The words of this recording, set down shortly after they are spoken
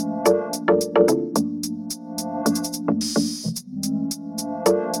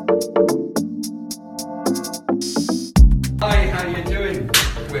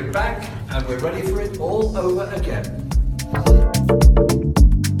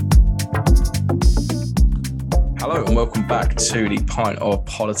welcome back to the Pint of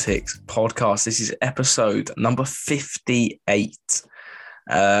Politics podcast. This is episode number 58.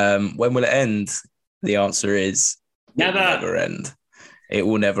 When will it end? The answer is never. It will never end. It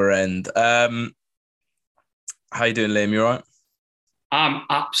will never end. How you doing, Liam? You all right? I'm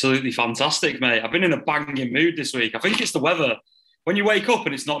absolutely fantastic, mate. I've been in a banging mood this week. I think it's the weather. When you wake up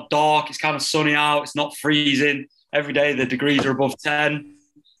and it's not dark, it's kind of sunny out, it's not freezing. Every day the degrees are above 10.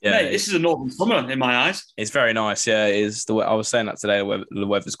 Yeah, mate, this is a northern summer in my eyes. It's very nice. Yeah, it is. I was saying that today. The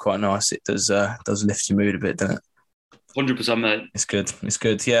weather's quite nice. It does lift your mood a bit, doesn't it? 100%, mate. It's good. It's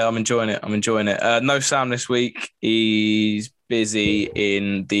good. Yeah, I'm enjoying it. No Sam this week. He's busy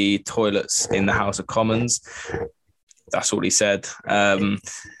in the toilets in the House of Commons. That's all he said. No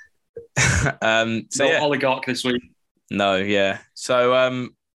oligarch this week. No, yeah. So, have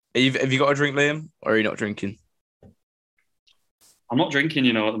you got a drink, Liam, or are you not drinking? I'm not drinking,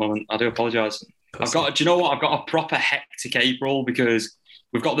 at the moment. I do apologise. Do you know what? I've got a proper hectic April because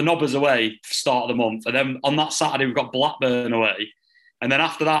we've got the Nobbers away for start of the month. And then on that Saturday, we've got Blackburn away. And then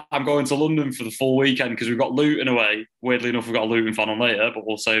after that, I'm going to London for the full weekend because we've got Luton away. Weirdly enough, we've got a Luton fan on later, but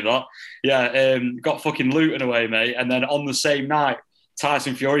we'll save that. Yeah, got fucking Luton away, mate. And then on the same night,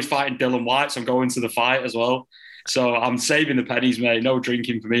 Tyson Fury's fighting Dylan White, so I'm going to the fight as well. So I'm saving the pennies, mate. No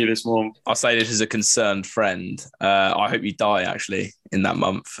drinking for me this month. I'll say this as a concerned friend. I hope you die, actually, in that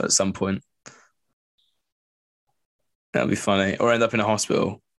month at some point. That'll be funny. Or end up in a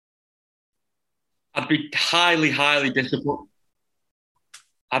hospital. I'd be highly, highly disappointed.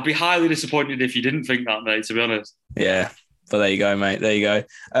 I'd be highly disappointed if you didn't think that, mate, to be honest. Yeah, but there you go, mate. There you go.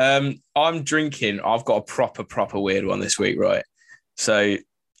 I'm drinking. I've got a proper weird one this week, right? So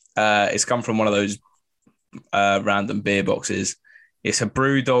it's come from one of those random beer boxes. It's a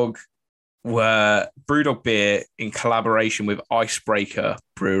BrewDog beer in collaboration with Icebreaker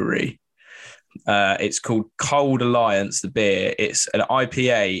Brewery. It's called Cold Alliance, the beer. It's an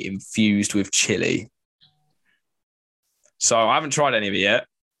IPA infused with chili. So I haven't tried any of it yet.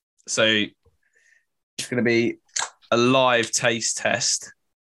 So it's going to be a live taste test.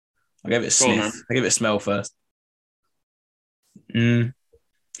 I'll give it a sniff. I'll give it a smell first. You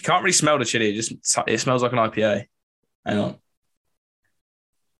can't really smell the chili. It smells like an IPA. Hang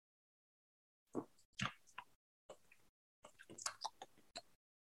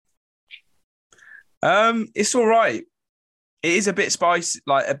on. It's all right. It is a bit spicy,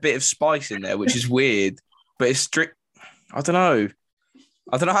 like a bit of spice in there, which is weird. But it's strict. I don't know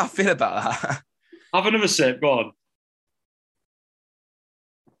how I feel about that. Have another sip. Go on.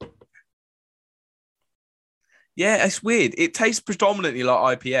 Yeah, it's weird. It tastes predominantly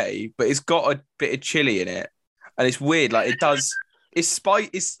like IPA, but it's got a bit of chili in it, and it's weird. Like it does. It's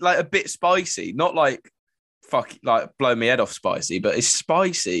like a bit spicy, not like blow me head off spicy, but it's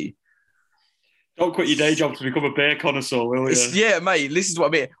spicy. Don't quit your day job to become a beer connoisseur, will you? Yeah, mate. This is what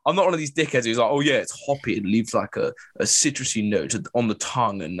I mean. I'm not one of these dickheads who's like, oh yeah, it's hoppy. It leaves like a citrusy note on the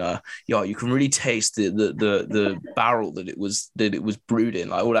tongue, and you can really taste the barrel that it was brewed in,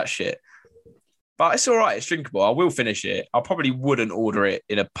 like all that shit. But it's all right. It's drinkable. I will finish it. I probably wouldn't order it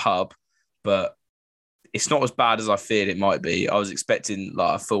in a pub, but it's not as bad as I feared it might be. I was expecting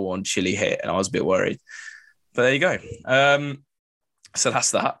like a full-on chili hit, and I was a bit worried. But there you go. So that's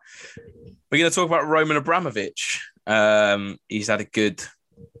that. We're going to talk about Roman Abramovich. He's had a good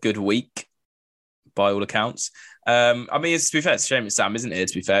week, by all accounts. To be fair, it's a shame it's Sam isn't here,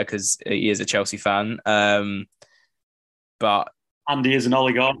 to be fair, because he is a Chelsea fan. But Andy is an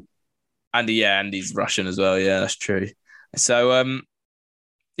oligarch. And he's Russian as well. Yeah, that's true. So, I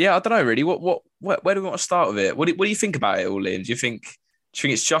don't know really. Where do we want to start with it? What do you think about it all, Liam? Do you think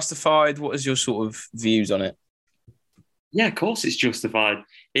it's justified? What is your sort of views on it? Yeah, of course it's justified.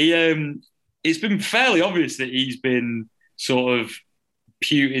 It's been fairly obvious that he's been sort of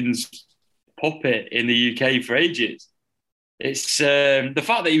Putin's puppet in the UK for ages. It's the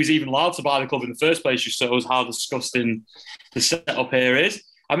fact that he was even allowed to buy the club in the first place just shows how disgusting the setup here is.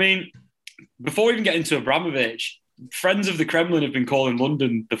 I mean, before we even get into Abramovich, friends of the Kremlin have been calling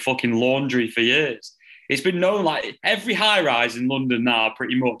London the fucking laundry for years. It's been known like every high-rise in London now,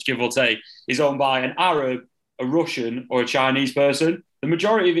 pretty much, give or take, is owned by an Arab, a Russian or a Chinese person. The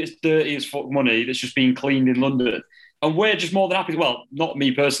majority of it's dirty as fuck money that's just being cleaned in London. And we're just more than happy, well, not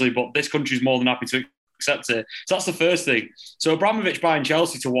me personally, but this country's more than happy to accept it. So that's the first thing. So Abramovich buying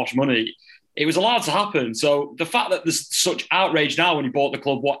Chelsea to wash money, it was allowed to happen. So the fact that there's such outrage now when he bought the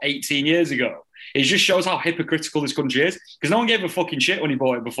club, 18 years ago, it just shows how hypocritical this country is. Because no one gave a fucking shit when he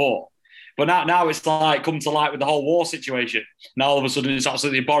bought it before. But now it's like come to light with the whole war situation. Now all of a sudden it's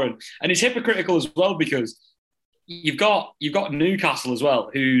absolutely abhorrent. And it's hypocritical as well because you've got Newcastle as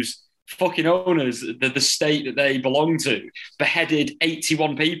well, whose fucking owners, the state that they belong to, beheaded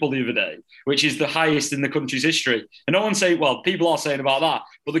 81 people the other day, which is the highest in the country's history. And no one's saying, well, people are saying about that,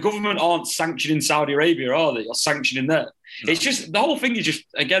 but the government aren't sanctioning Saudi Arabia, are they? Or sanctioning them. No. It's just, the whole thing is just,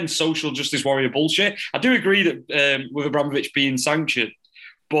 again, social justice warrior bullshit. I do agree that with Abramovich being sanctioned,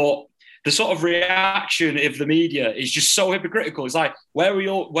 but the sort of reaction of the media is just so hypocritical. It's like, where were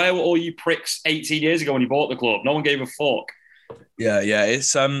all you pricks 18 years ago when you bought the club? No one gave a fuck. Yeah. It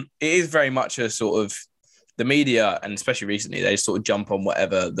is very much a sort of the media, and especially recently, they sort of jump on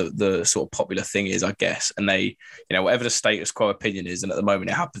whatever the sort of popular thing is, I guess, and they, whatever the status quo opinion is, and at the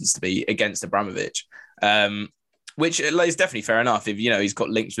moment it happens to be against Abramovich, which is definitely fair enough if he's got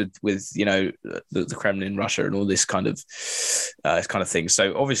links with the Kremlin, Russia, and all this kind of thing.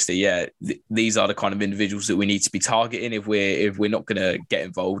 So obviously, these are the kind of individuals that we need to be targeting if we're not going to get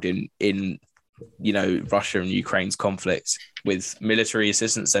involved in Russia and Ukraine's conflict with military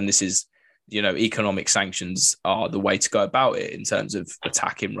assistance. And this is, economic sanctions are the way to go about it in terms of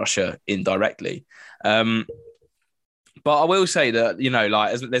attacking Russia indirectly. But I will say that,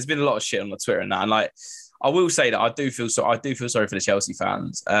 there's been a lot of shit on the Twitter and that, and I will say that I do feel sorry for the Chelsea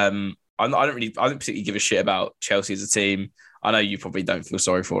fans. I don't particularly give a shit about Chelsea as a team. I know you probably don't feel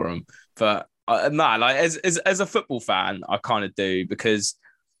sorry for them, but as a football fan, I kind of do, because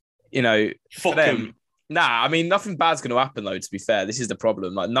for them. Nah, I mean, nothing bad's going to happen, though, to be fair. This is the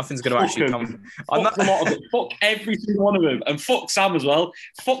problem. Nothing's going to actually come. Fuck a lot of them. Fuck every single one of them. And fuck Sam as well.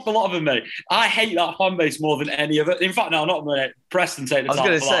 Fuck a lot of them, mate. I hate that fan base more than any of it. In fact, no, not mate. Preston take the time. I was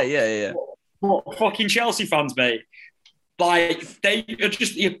going to say, yeah. But fucking Chelsea fans, mate. They are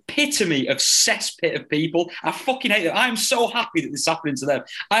just the epitome of cesspit of people. I fucking hate them. I'm so happy that this is happening to them.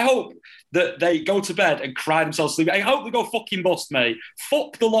 I hope that they go to bed and cry themselves asleep. I hope they go fucking bust, mate.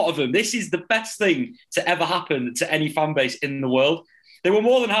 Fuck the lot of them. This is the best thing to ever happen to any fan base in the world. They were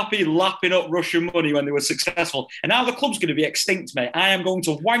more than happy lapping up Russian money when they were successful. And now the club's going to be extinct, mate. I am going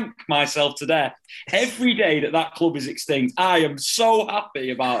to wank myself to death every day that club is extinct. I am so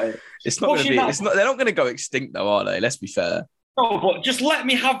happy about it. It's not going to be. It's not. They're not going to go extinct, though, are they? Let's be fair. No, but just let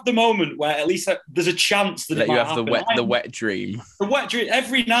me have the moment where at least there's a chance that it might happen. the wet dream. The wet dream.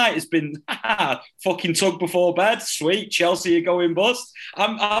 Every night has been fucking tug before bed. Sweet, Chelsea are going bust.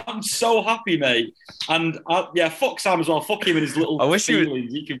 I'm so happy, mate. And fuck Sam as well. Fuck him and his little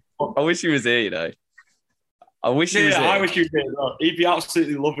feelings. I wish he was here. I wish he was here. I wish he was here. No. He'd be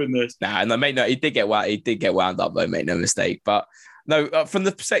absolutely loving this. No, mate. No, he did get wound up though. Make no mistake. But no, from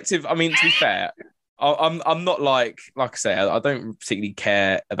the perspective, I mean, to be fair. I'm not like I say, I don't particularly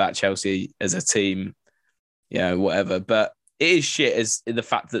care about Chelsea as a team, whatever. But it is shit as the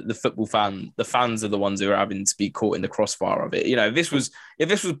fact that the fans are the ones who are having to be caught in the crossfire of it. If this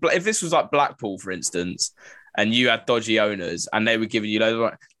was like Blackpool, for instance, and you had dodgy owners and they were giving you loads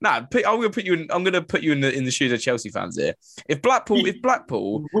of I'm going to put you in the shoes of Chelsea fans here. If Blackpool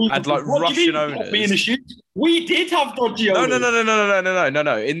had like Russian owners, we did have dodgy owners.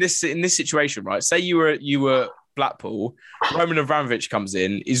 No. In this situation, right? Say you were Blackpool, Roman Abramovich comes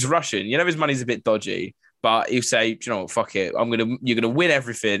in, he's Russian. His money's a bit dodgy, but he'll say, fuck it, you're gonna win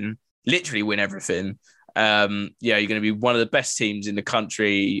everything, literally win everything. You're going to be one of the best teams in the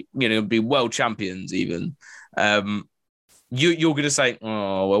country. You're going to be world champions, even. You're going to say,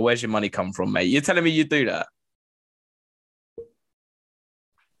 "Oh, well, where's your money come from, mate?" You're telling me you do that?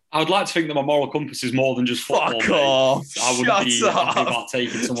 I would like to think that my moral compass is more than just football. Fuck off! I wouldn't be happy about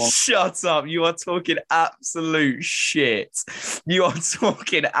taking someone. Shut up! You are talking absolute shit. You are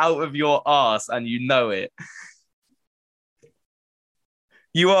talking out of your arse, and you know it.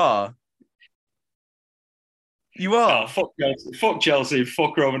 You are. Fuck Chelsea.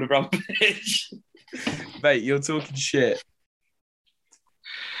 Fuck Roman Abramovich. Mate, you're talking shit.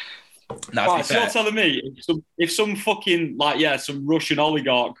 No, right, so you're telling me if some fucking some Russian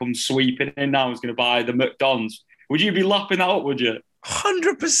oligarch comes sweeping in now and is going to buy the McDonald's, would you be lapping that up? Would you?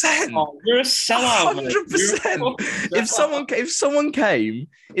 100%. Oh, you're a sellout. 100%.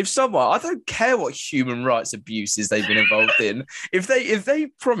 If someone, I don't care what human rights abuses they've been involved in. If they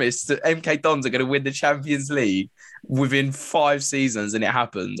promise that MK Dons are going to win the Champions League within 5 seasons and it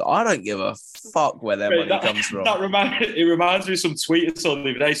happens, I don't give a fuck where their money comes from. It reminds me of some tweet or something the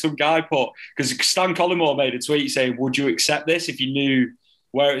other day. Some guy put, because Stan Collymore made a tweet saying, "Would you accept this if you knew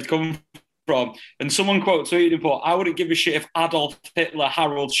where it's come from?" And someone quote tweeted and put, "I wouldn't give a shit if Adolf Hitler,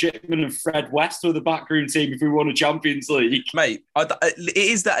 Harold Shipman and Fred West were the backroom team if we won a Champions League." Mate, it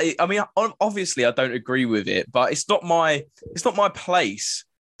is that. I mean, obviously I don't agree with it, but it's not my place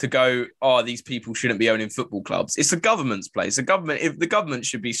to go, "Oh, these people shouldn't be owning football clubs." It's the government's place. If the government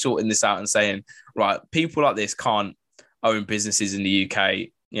should be sorting this out and saying, right, people like this can't own businesses in the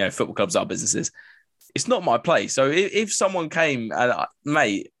UK. football clubs are businesses. It's not my place. So if someone came and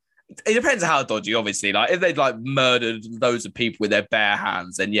mate, it depends on how dodgy, obviously. Like if they'd like murdered loads of people with their bare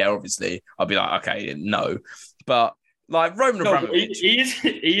hands, then yeah, obviously I'd be like, okay, no. But like Roman Abramovich,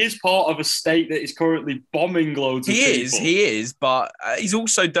 he is part of a state that is currently bombing loads of people. He is, but he's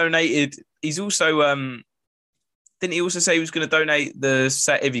also donated. He's also didn't he also say he was going to donate the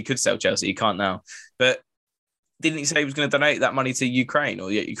set if he could sell Chelsea? He can't now, but didn't he say he was going to donate that money to Ukraine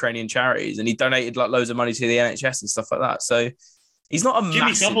or Ukrainian charities? And he donated like loads of money to the NHS and stuff like that. So he's not a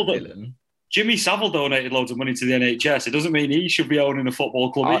massive villain. Jimmy Savile donated loads of money to the NHS. It doesn't mean he should be owning a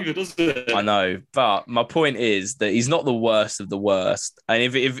football club either, does it? I know, but my point is that he's not the worst of the worst.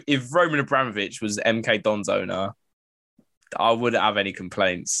 And if Roman Abramovich was MK Don's owner, I wouldn't have any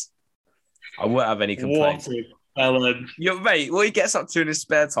complaints. Mate, what he gets up to in his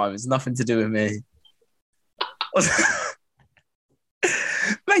spare time is nothing to do with me.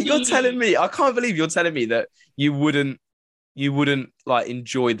 Mate, you're telling me, I can't believe you're telling me that you wouldn't like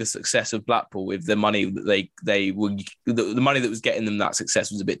enjoy the success of Blackpool if the money that they were the money that was getting them that success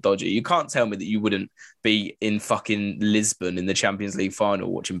was a bit dodgy. You can't tell me that you wouldn't be in fucking Lisbon in the Champions League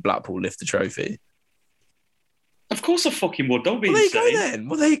final watching Blackpool lift the trophy. Of course I fucking would. Don't be insane. There you go then.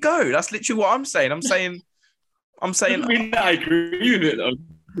 Well, there you go. That's literally what I'm saying. I'm saying I mean, I agree with it though.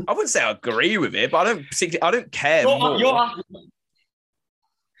 I wouldn't say I agree with it, but I don't care more.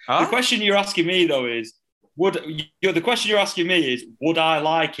 The question you're asking me though is, would I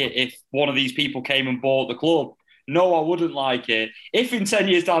like it if one of these people came and bought the club? No, I wouldn't like it. If in 10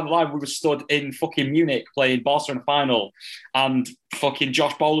 years down the line we were stood in fucking Munich playing Barca in a final and fucking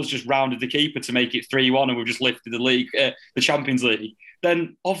Josh Bowler's just rounded the keeper to make it 3-1 and we've just lifted the league, the Champions League,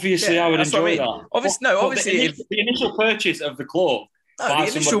 then obviously I would enjoy that. Obviously, the initial purchase of the club. No,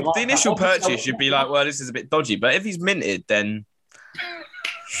 the initial purchase should be like, well, this is a bit dodgy. But if he's minted, then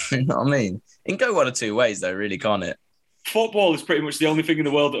you know what I mean? It can go one of two ways, though, really, can't it? Football is pretty much the only thing in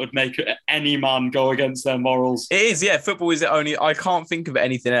the world that would make any man go against their morals. It is, yeah. Football is the only. I can't think of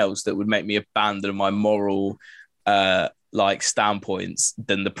anything else that would make me abandon my moral, standpoints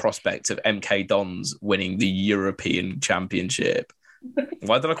than the prospect of MK Dons winning the European Championship.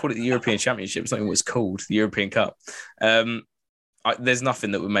 Why did I call it the European Championship? It's not even what it's called, the European Cup. There's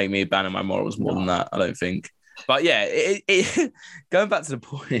nothing that would make me abandon my morals more than that, I don't think. But yeah, going back to the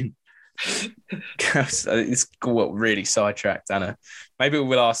point, it's really sidetracked, Anna. Maybe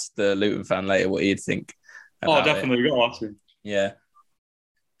we'll ask the Luton fan later what he'd think. Definitely, we've got to ask him. Yeah.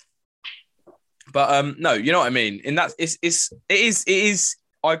 But no, you know what I mean? In that, it is.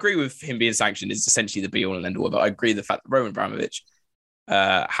 I agree with him being sanctioned is essentially the be all and end all. But I agree the fact that Roman Abramovich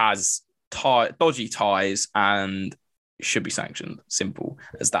has dodgy ties and should be sanctioned. Simple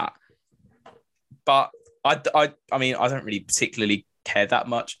as that. But I mean, I don't really particularly care that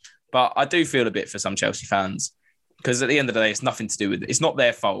much, but I do feel a bit for some Chelsea fans because at the end of the day, it's nothing to do with it. It's not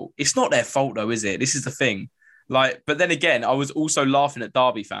their fault. It's not their fault though, is it? This is the thing. Like, but then again, I was also laughing at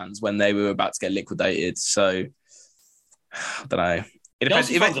Derby fans when they were about to get liquidated. So I don't know. It depends.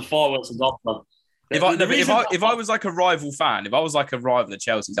 Chelsea fans are far worse than Dortmund. If I was like a rival fan, if I was like a rival of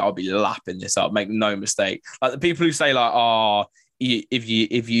Chelsea's, I'd be lapping this up. Make no mistake. Like the people who say like,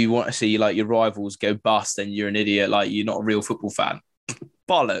 if you want to see like your rivals go bust, then you're an idiot. Like you're not a real football fan.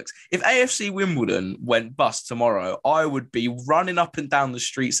 Bollocks. If AFC Wimbledon went bust tomorrow, I would be running up and down the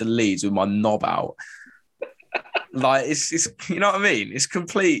streets of Leeds with my knob out. Like it's you know what I mean? It's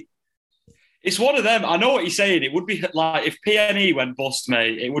complete. It's one of them. I know what you're saying. It would be like if PNE went bust,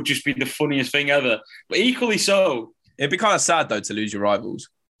 mate. It would just be the funniest thing ever. But equally so, it'd be kind of sad though to lose your rivals.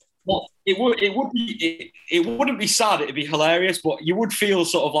 Well, it wouldn't be sad. It'd be hilarious, but you would feel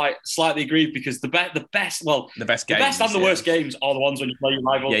sort of like slightly aggrieved because the best and the worst games are the ones when you play your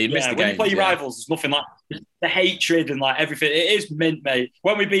rivals. Yeah, you miss the games. When you play your rivals, there's nothing like the hatred and like everything. It is mint, mate.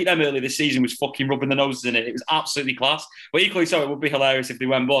 When we beat them earlier this season, was fucking rubbing the noses in it. It was absolutely class. But equally so, it would be hilarious if they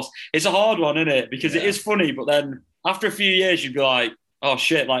went bust. It's a hard one, isn't it? Because it is funny, but then after a few years, you'd be like, oh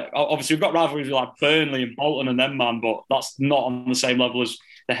shit! Like obviously we've got rivalries with like Burnley and Bolton and them, man, but that's not on the same level as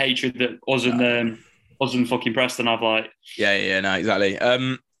the hatred that us and fucking Preston have. Like, no, exactly.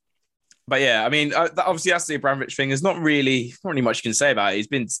 But yeah, I mean, obviously that's the Abramovich thing. There's not really much you can say about it. He's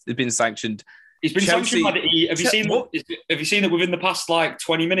been sanctioned. He's been sanctioned by the EU. Have you seen that within the past like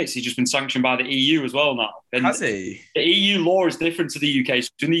 20 minutes, he's just been sanctioned by the EU as well now? And has he? The EU law is different to the UK. So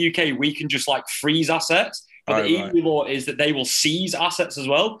in the UK, we can just like freeze assets. But the EU law is that they will seize assets as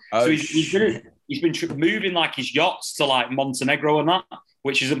well. So he's been moving like his yachts to like Montenegro and that.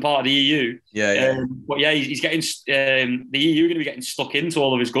 which isn't part of the EU. Yeah. But yeah, he's getting the EU are going to be getting stuck into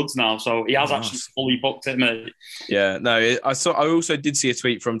all of his goods now. So he has actually fully booked it, mate. Yeah, no, I also did see a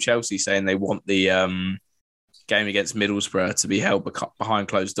tweet from Chelsea saying they want the game against Middlesbrough to be held behind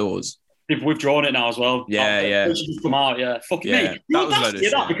closed doors. They've withdrawn it now as well. Yeah. Come out, yeah. Fuck me. That was a load of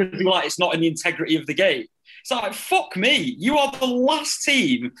shit. Because you're like, it's not in the integrity of the game. It's like, fuck me. You are the last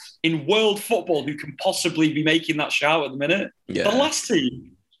team in world football who can possibly be making that shout at the minute. Yeah. The last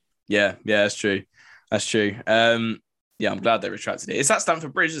team. Yeah, that's true. That's true. Yeah, I'm glad they retracted it. It's at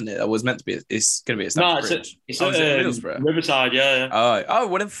Stamford Bridge, isn't it? That was meant to be. It's going to be at Stamford Bridge. It's at Middlesbrough. Riverside, yeah. Oh,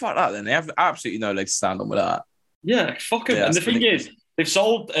 well, then fuck that then. They have absolutely no leg to stand on with that. Yeah, fuck them. And the thing is, they've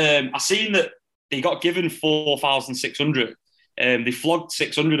sold. I've seen that they got given 4,600. They flogged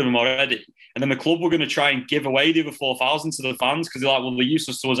 600 of them already, and then the club were going to try and give away the other 4,000 to the fans because they're like, well, they're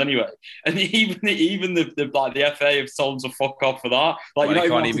useless to us anyway. And even the FA have told them to fuck off for that. Like, you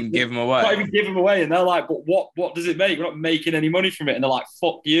can't even give them away. Can't even give them away, and they're like, but what does it make? We're not making any money from it, and they're like,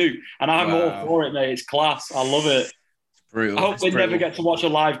 fuck you. And I'm all for it, mate. It's class. I love it. Brutal. I hope they never get to watch a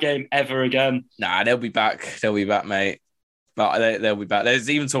live game ever again. Nah, they'll be back. They'll be back, mate. But they'll be back. There's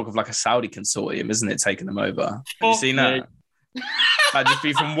even talk of like a Saudi consortium, isn't it, taking them over? Have you seen that? That'd just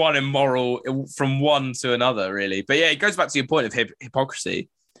be from one to another, really. But yeah, it goes back to your point of hypocrisy.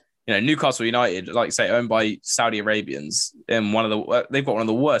 You know, Newcastle United, like you say, owned by Saudi Arabians, and they've got one of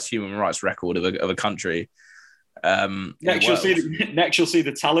the worst human rights record of a country. Next, you'll see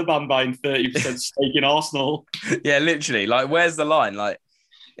the Taliban buying 30% stake in Arsenal. Yeah, literally. Like, where's the line? Like,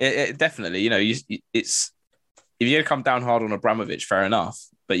 it definitely. You know, it's if you're gonna come down hard on Abramovich, fair enough,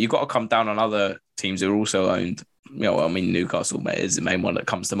 but you've got to come down on other teams who are also owned. You know, I mean, Newcastle is the main one that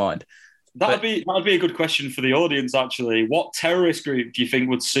comes to mind. That'd be a good question for the audience, actually. What terrorist group do you think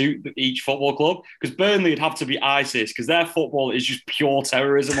would suit each football club? Because Burnley would have to be ISIS, because their football is just pure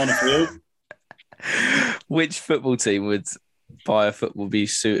terrorism on the field. Which football team would buy a football be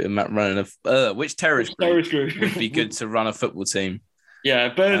suited running which terrorist group would be good to run a football team? Yeah,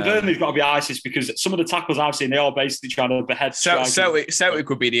 Burnley's got to be ISIS because some of the tackles I've seen, they are basically trying to behead Celtic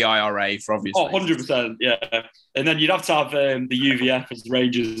would be the IRA for obvious reasons. 100%, yeah. And then you'd have to have the UVF as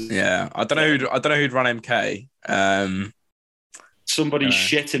Rangers. Yeah, I don't know who'd run MK. Somebody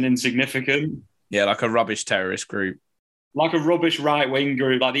shit and insignificant. Yeah, like a rubbish terrorist group. Like a rubbish right-wing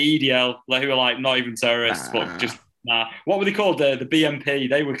group, like the EDL, who are like not even terrorists, but just nah. What were they called? The BMP,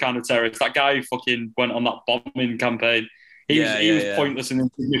 they were kind of terrorists. That guy who fucking went on that bombing campaign. He was pointless and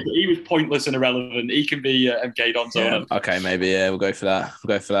insignificant. He was pointless and irrelevant. He can be MK'd on someone. Okay, maybe, we'll go for that.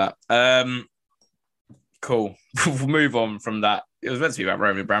 Cool. We'll move on from that. It was meant to be about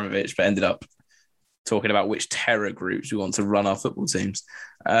Roman Abramovich, but ended up talking about which terror groups we want to run our football teams.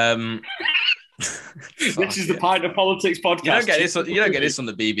 This is the Pint of Politics podcast. You don't get this on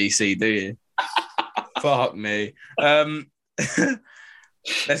the BBC, do you? Fuck me. Let's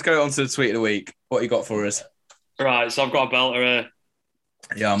go on to the tweet of the week. What you got for us? Right, so I've got a belter here.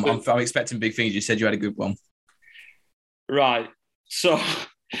 Yeah, I'm expecting big things. You said you had a good one. Right, so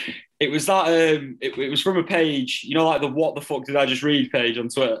it was that. It was from a page, you know, like the "What the fuck did I just read" page on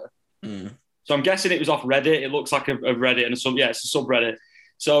Twitter. So I'm guessing it was off Reddit. It looks like a Reddit and it's a subreddit.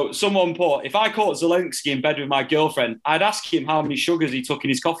 So someone put, if I caught Zelensky in bed with my girlfriend, I'd ask him how many sugars he took in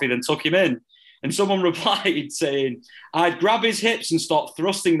his coffee, then tuck him in. And someone replied saying, I'd grab his hips and start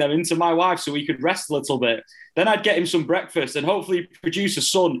thrusting them into my wife so he could rest a little bit. Then I'd get him some breakfast and hopefully produce a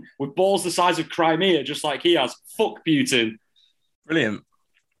son with balls the size of Crimea, just like he has. Fuck Putin. Brilliant.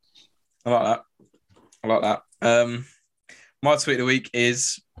 I like that. My tweet of the week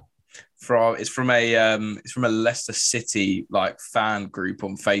is from a Leicester City fan group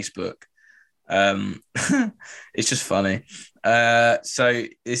on Facebook. It's just funny. So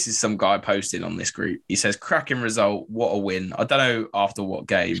this is some guy posting on this group. He says, cracking result, what a win. I don't know after what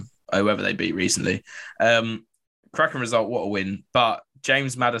game, whoever they beat recently. Cracking result, what a win. But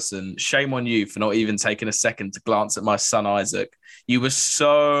James Maddison, shame on you for not even taking a second to glance at my son Isaac. You were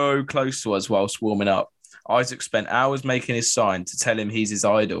so close to us whilst warming up. Isaac spent hours making his sign to tell him he's his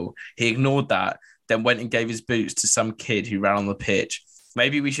idol. He ignored that, then went and gave his boots to some kid who ran on the pitch.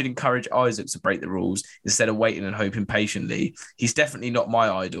 Maybe we should encourage Isaac to break the rules instead of waiting and hoping patiently. He's definitely not my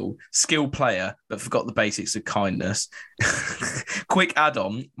idol. Skilled player, but forgot the basics of kindness. Quick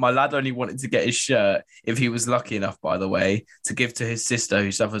add-on, my lad only wanted to get his shirt, if he was lucky enough, by the way, to give to his sister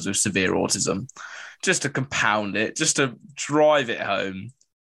who suffers with severe autism. Just to compound it, just to drive it home.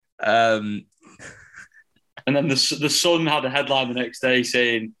 And then the Sun had a headline the next day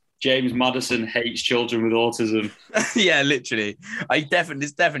saying, James Maddison hates children with autism. Yeah, literally. It's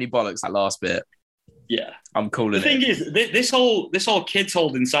definitely bollocks, that last bit. Yeah. I'm calling The thing it. is, this whole kids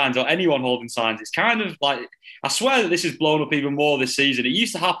holding signs or anyone holding signs, it's kind of like, I swear that this has blown up even more this season. It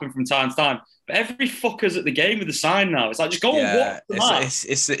used to happen from time to time, but every fucker's at the game with the sign now. It's like, just go and watch the match.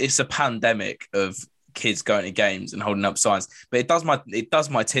 It's a pandemic of kids going to games and holding up signs, but it does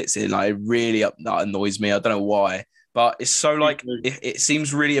my tits in. Like, it really that annoys me. I don't know why, but it's so like it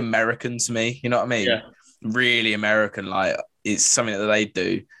seems really American to me. You know what I mean? Yeah. Really American. Like, it's something that they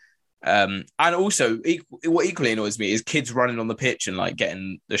do. And also, what equally annoys me is kids running on the pitch and like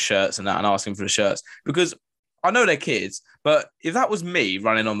getting the shirts and that and asking for the shirts, because I know they're kids, but if that was me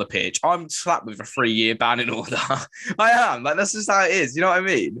running on the pitch, I'm slapped with a 3-year banning order. I am. Like, that's just how it is. You know what I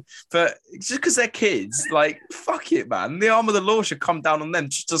mean? But just because they're kids, like, fuck it, man. The arm of the law should come down on them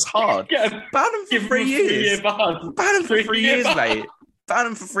just as hard. Yeah, ban them for 3 years. Ban them for 3 years, mate. Ban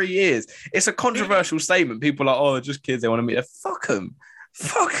them for 3 years. It's a controversial statement. People are like, oh, just kids. They want to meet. Fuck them.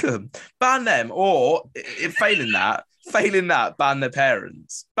 Fuck them. Ban them. Or, failing that, ban their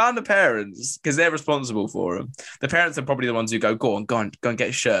parents. Ban the parents, because they're responsible for them. The parents are probably the ones who go and get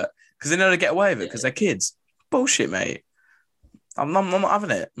a shirt, because they know they get away with it because they're kids. Bullshit, mate. I'm not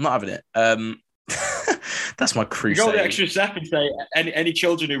having it. I'm not having it. That's my crusade. Go the extra step and say any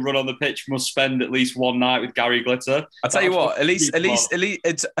children who run on the pitch must spend at least one night with Gary Glitter. I'll tell you what, at least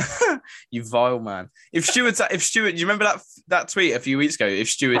it's you vile man. If Stewart, do you remember that tweet a few weeks ago? If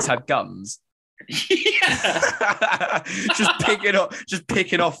Stewards had guns. Yeah. just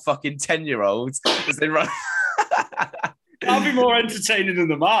picking off fucking 10-year-olds as they run. That'd be more entertaining than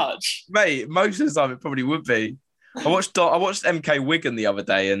the match, mate. Most of the time, it probably would be. I watched MK Wigan the other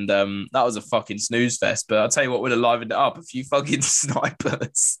day, and that was a fucking snooze fest. But I'll tell you what would have livened it up: a few fucking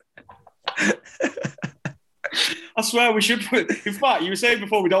snipers. I swear we should put. In fact, you were saying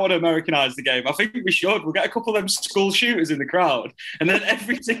before we don't want to Americanize the game. I think we should. We'll get a couple of them school shooters in the crowd, and then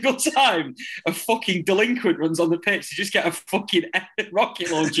every single time a fucking delinquent runs on the pitch, you just get a fucking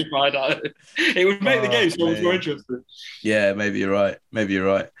rocket launcher fired at it. It would make the game so much more interesting. Yeah, maybe you're right.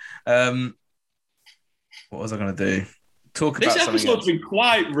 What was I going to do? Talk about this episode's been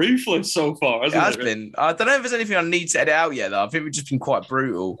quite ruthless so far, hasn't it? It has been. I don't know if there's anything I need to edit out yet, though. I think we've just been quite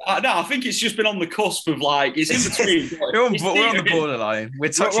brutal. No, I think it's just been on the cusp of like, it's in between. we're on the borderline.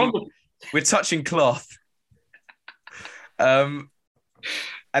 We're touching cloth. And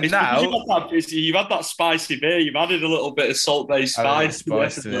now you've had that spicy beer. You've added a little bit of salt-based spice to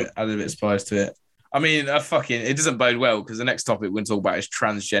it. Added a bit of spice to it. I mean, it doesn't bode well, because the next topic we're going to talk about is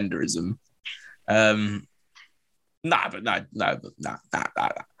transgenderism. Nah. We're not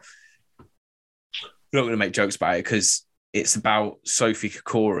going to make jokes about it, because it's about Sophie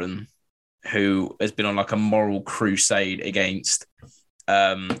Corcoran, who has been on like a moral crusade against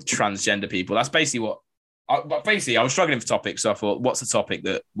transgender people. That's basically what. I was struggling for topics, so I thought, what's a topic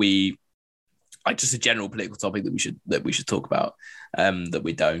that just a general political topic that we should talk about, that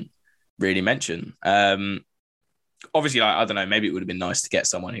we don't really mention. Obviously, like, I don't know, maybe it would have been nice to get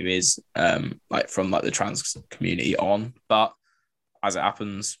someone who is like from like the trans community on, but as it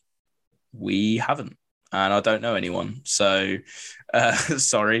happens, we haven't, and I don't know anyone. So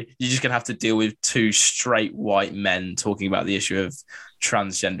sorry, you're just gonna have to deal with two straight white men talking about the issue of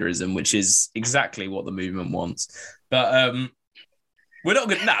transgenderism, which is exactly what the movement wants. But we're not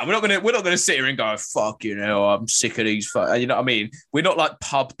gonna sit here and go, fuck, I'm sick of these. You know what I mean? We're not like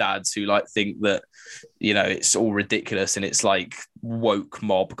pub dads who like think that, it's all ridiculous and it's like woke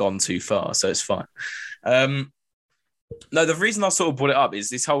mob gone too far. So it's fine. No, the reason I sort of brought it up is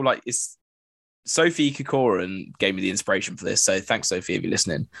this whole it's Sophie Corcoran gave me the inspiration for this. So thanks, Sophie, if you're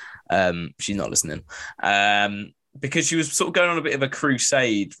listening. She's not listening. Because she was sort of going on a bit of a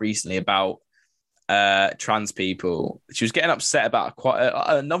crusade recently about trans people. She was getting upset about quite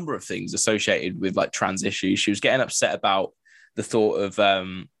a number of things associated with like trans issues. She was getting upset about the thought of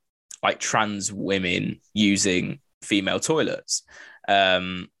like trans women using female toilets,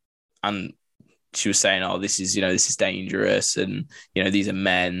 and she was saying, "Oh, this is dangerous," and these are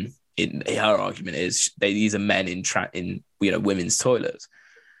men. Her argument is these are men in women's toilets,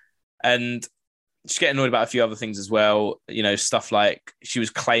 and she's getting annoyed about a few other things as well. Stuff like she was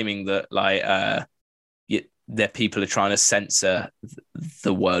claiming that that people are trying to censor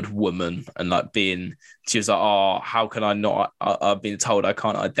the word woman, and she was like, oh, how can I not? I've been told I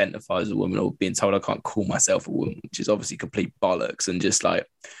can't identify as a woman, or being told I can't call myself a woman, which is obviously complete bollocks and just like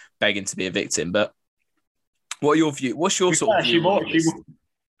begging to be a victim. But what are your view? What's your sort of view?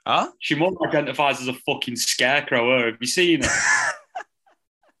 She more identifies as a fucking scarecrow. Have you seen it?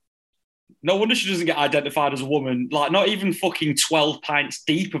 No wonder she doesn't get identified as a woman. Like, not even fucking 12 pints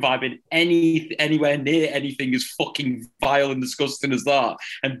deep have I been anywhere near anything as fucking vile and disgusting as that.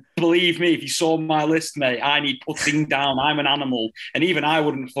 And believe me, if you saw my list, mate, I need putting down. I'm an animal. And even I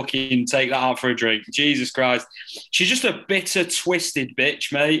wouldn't fucking take that out for a drink. Jesus Christ. She's just a bitter, twisted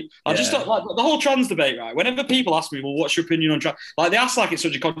bitch, mate. I just don't like the whole trans debate, right? Whenever people ask me, well, what's your opinion on trans? Like, they ask like it's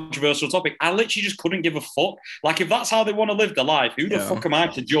such a controversial topic. I literally just couldn't give a fuck. Like, if that's how they want to live their life, who the fuck am I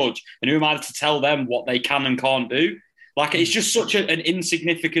to judge? And who am I to tell them what they can and can't do? Like, it's just such an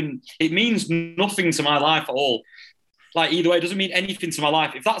insignificant, it means nothing to my life at all. Like, either way, it doesn't mean anything to my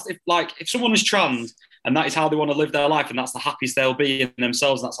life. If someone is trans and that is how they want to live their life and that's the happiest they'll be in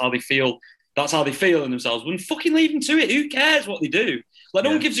themselves, and that's how they feel in themselves, then fucking leave them to it. Who cares what they do? Like,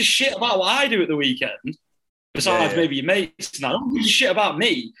 no one gives a shit about what I do at the weekend, besides maybe your mates. Now, no one gives a shit about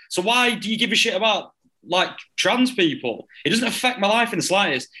me. So why do you give a shit about, like, trans people? It doesn't affect my life in the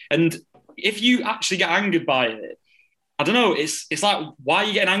slightest. And if you actually get angered by it, I don't know. It's like, why are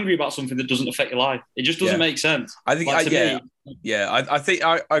you getting angry about something that doesn't affect your life? It just doesn't make sense. I think, like, I think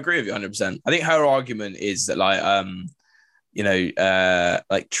I agree with you 100%. I think her argument is that, like,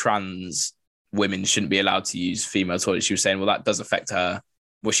 like, trans women shouldn't be allowed to use female toilets. She was saying, well, that does affect her.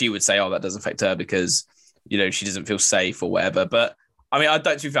 Well, she would say, oh, that does affect her because, you know, she doesn't feel safe or whatever. But I mean,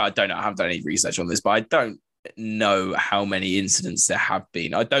 to be fair, I don't know. I haven't done any research on this, but I don't know how many incidents there have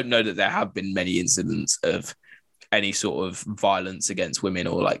been. I don't know that there have been many incidents of any sort of violence against women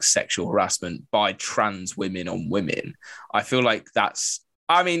or like sexual harassment by trans women on women. I feel like that's,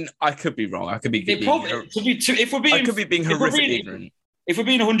 I mean, I could be wrong. I could be being horrifically ignorant. If we're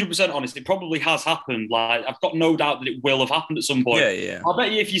being 100% honest, it probably has happened. Like, I've got no doubt that it will have happened at some point. Yeah. I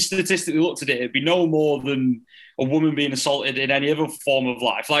bet you if you statistically looked at it, it'd be no more than a woman being assaulted in any other form of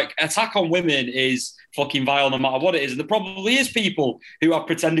life. Like, attack on women is fucking vile no matter what it is. And there probably is people who have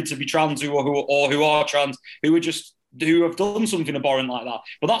pretended to be trans who are trans who have done something abhorrent like that.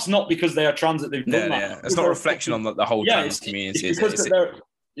 But that's not because they are trans that they've done that. Yeah. It's not a reflection on the whole trans community.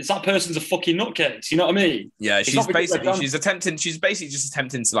 It's that person's a fucking nutcase. You know what I mean? Yeah, she's basically just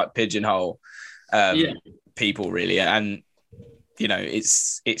attempting to like pigeonhole people, really. And you know,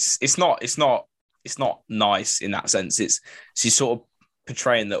 it's not nice in that sense. She's sort of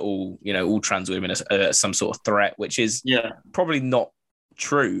portraying that all trans women are some sort of threat, which is probably not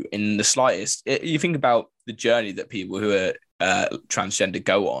true in the slightest. You think about the journey that people who are transgender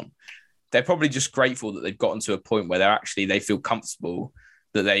go on. They're probably just grateful that they've gotten to a point where they feel comfortable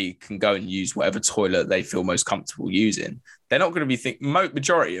that they can go and use whatever toilet they feel most comfortable using. They're not going to be thinking,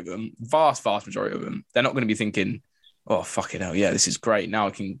 majority of them, vast majority of them, they're not going to be thinking, oh, fucking hell, yeah, this is great. Now I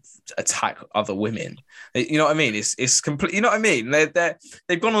can attack other women. You know what I mean? It's complete. You know what I mean?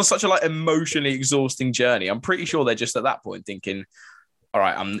 They've gone on such a like emotionally exhausting journey. I'm pretty sure they're just at that point thinking, all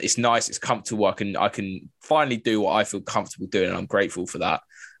right, it's nice, it's comfortable. I can finally do what I feel comfortable doing, and I'm grateful for that.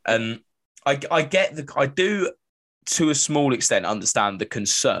 And I do to a small extent understand the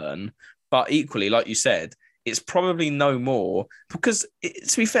concern, but equally, like you said, it's probably no more because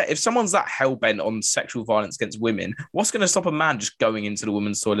to be fair, if someone's that hell-bent on sexual violence against women, what's going to stop a man just going into the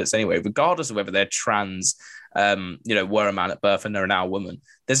women's toilets anyway, regardless of whether they're trans, were a man at birth and they're now a woman?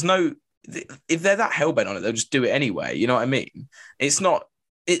 If they're that hell-bent on it, they'll just do it anyway. You know what I mean? I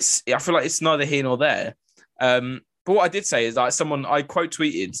feel like it's neither here nor there. But what I did say is like I quote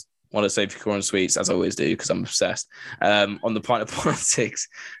tweeted one of Sophie Coron tweets, as I always do, because I'm obsessed, on the Pint of Politics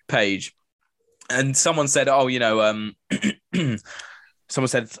page. And someone said,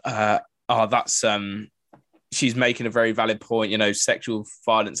 she's making a very valid point, sexual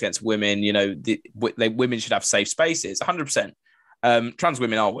violence against women, women should have safe spaces, 100%. Trans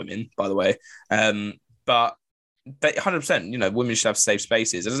women are women, by the way. But 100%, women should have safe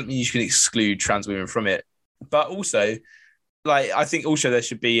spaces. It doesn't mean you can exclude trans women from it. But also, like, I think also there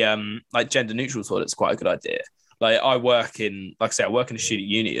should be like gender neutral toilets, quite a good idea. Like, I work in a student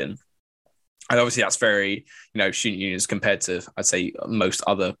union, and obviously that's very, student unions compared to, I'd say, most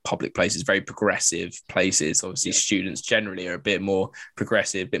other public places, very progressive places. Obviously, students generally are a bit more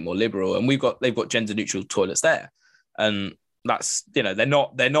progressive, a bit more liberal, and they've got gender neutral toilets there, and that's, they're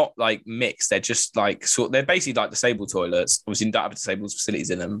not like mixed. They're just like they're basically like disabled toilets. Obviously, you don't have disabled facilities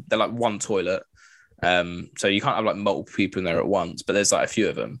in them. They're like one toilet. So you can't have like multiple people in there at once, but there's like a few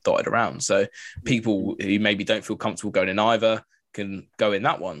of them dotted around. So people who maybe don't feel comfortable going in either can go in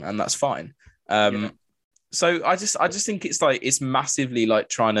that one, and that's fine. So I just think it's massively like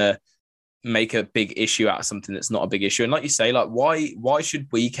trying to make a big issue out of something that's not a big issue. And like you say, like why should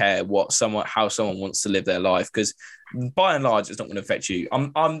we care how someone wants to live their life? Because by and large, it's not going to affect you.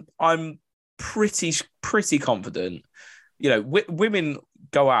 I'm pretty confident. Women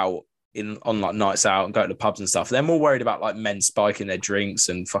go out on like nights out and go to the pubs and stuff. They're more worried about like men spiking their drinks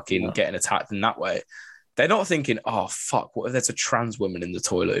and fucking getting attacked in that way. They're not thinking, oh fuck, what if there's a trans woman in the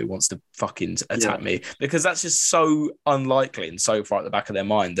toilet who wants to fucking attack me? Because that's just so unlikely and so far at the back of their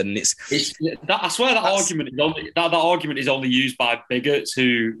mind. And I swear that argument is only used by bigots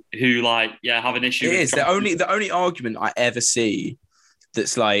who like have an issue. It is the only argument I ever see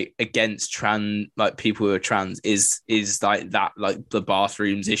that's like against trans, like people who are trans, is like that, like the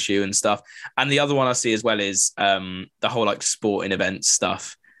bathrooms issue and stuff. And the other one I see as well is the whole like sporting events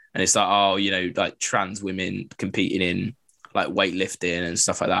stuff. And it's like, oh, you know, like trans women competing in like weightlifting and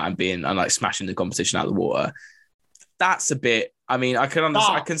stuff like that, and like smashing the competition out of the water. That's a bit. I mean, I can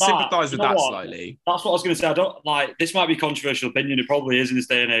understand. I can sympathise with that slightly. That's what I was going to say. I don't like. This might be a controversial opinion. It probably is in this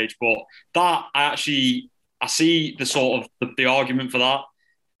day and age. But that I see the sort of the argument for that.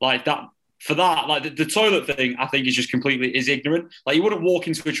 Like that. For that, like the toilet thing, I think is just completely ignorant. Like you wouldn't walk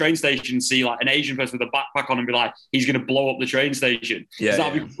into a train station and see like an Asian person with a backpack on and be like, he's going to blow up the train station. Yeah,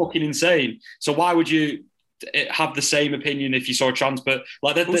 that'd be fucking insane. So why would you have the same opinion if you saw a trans? But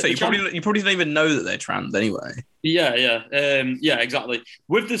like, you probably don't even know that they're trans anyway. Yeah, exactly.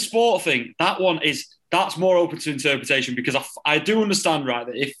 With the sport thing, that's more open to interpretation because I do understand, right,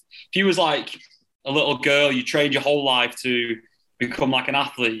 that if you was like a little girl, you trained your whole life to become like an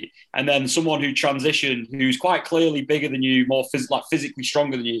athlete, and then someone who transitioned, who's quite clearly bigger than you, more physically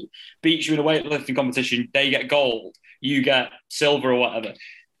stronger than you, beats you in a weightlifting competition, they get gold, you get silver or whatever.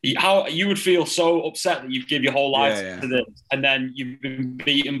 How you would feel so upset that you've given your whole life to this, and then you've been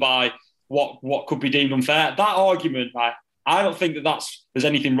beaten by what could be deemed unfair. That argument, right? I don't think there's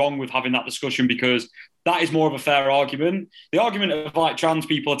anything wrong with having that discussion because that is more of a fair argument. The argument of like trans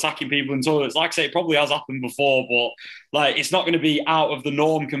people attacking people in toilets, like I say, it probably has happened before, but like it's not going to be out of the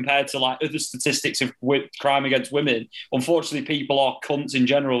norm compared to like other statistics of crime against women. Unfortunately, people are cunts in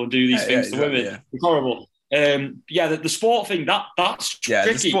general and do these things to women. Yeah. It's horrible. The sport thing that's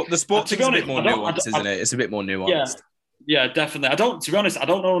tricky. The sport thing's a bit more nuanced, isn't it? It's a bit more nuanced. Yeah, definitely. To be honest, I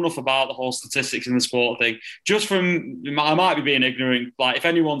don't know enough about the whole statistics in the sport thing. Just from, I might be being ignorant. Like, if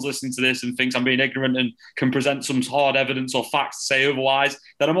anyone's listening to this and thinks I'm being ignorant and can present some hard evidence or facts to say otherwise,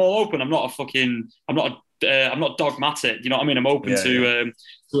 then I'm all open. I'm not dogmatic. You know what I mean? I'm open to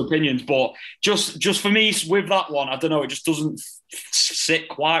opinions. But just for me, with that one, I don't know. It just doesn't sit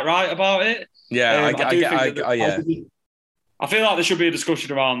quite right about it. Yeah, I feel like there should be a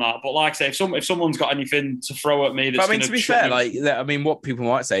discussion around that. But like I say, if someone's got anything to throw at me, that's to be fair, what people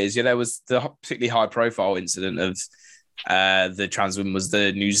might say is, there was the particularly high-profile incident of the trans woman was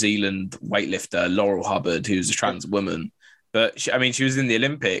the New Zealand weightlifter Laurel Hubbard, who's a trans woman. But she was in the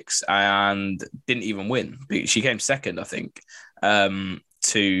Olympics and didn't even win. She came second, I think, I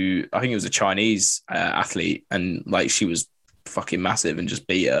think it was a Chinese athlete, and like she was fucking massive and just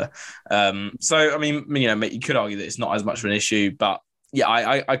beat her. So I mean, you could argue that it's not as much of an issue, but yeah,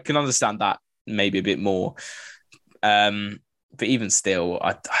 I can understand that maybe a bit more. But even still,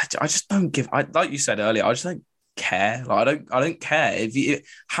 I just don't give. Like you said earlier, I just don't care. Like I don't care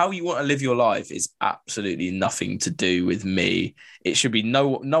how you want to live your life is absolutely nothing to do with me. It should be no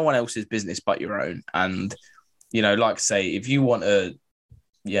one else's business but your own. And like I say, if you want to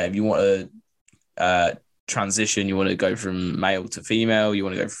transition, you want to go from male to female, you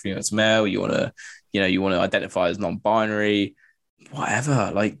want to go from female to male, you want to identify as non-binary,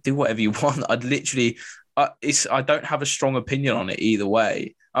 whatever, like do whatever you want. I don't have a strong opinion on it either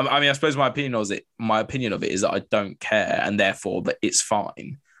way. I mean, I suppose my opinion of it is that I don't care, and therefore that it's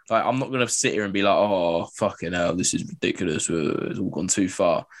fine. Like, I'm not going to sit here and be like, oh, fucking hell, this is ridiculous, it's all gone too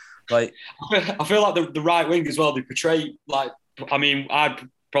far. Like, I feel like the right wing as well, they portray, like, I mean, I'd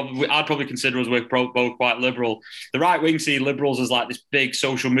probably consider us both quite liberal. The right wing see liberals as like this big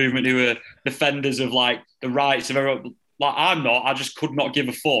social movement who are defenders of like the rights of everyone. Like, I'm not. I just could not give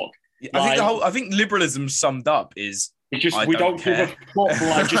a fuck. I think liberalism summed up is it's just we don't give a fuck.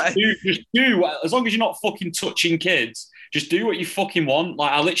 Like, just do as long as you're not fucking touching kids. Just do what you fucking want.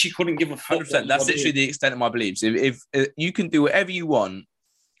 Like, I literally couldn't give a fuck. 100%. That's literally the extent of my beliefs. If you can do whatever you want,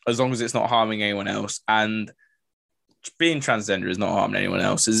 as long as it's not harming anyone else, and being transgender is not harming anyone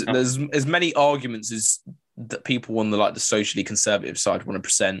else. There's as many arguments as that people on the socially conservative side want to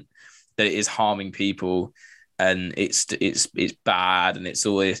present that it is harming people and it's bad and it's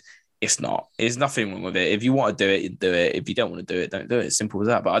not. There's nothing wrong with it. If you want to do it, you do it. If you don't want to do it, don't do it. It's simple as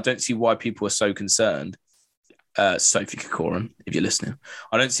that. But I don't see why people are so concerned. Sophie Kokoran, if you're listening,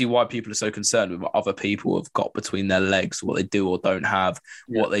 I don't see why people are so concerned with what other people have got between their legs, what they do or don't have,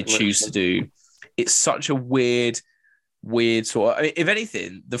 what they choose to do. It's such a weird sort of, I mean, if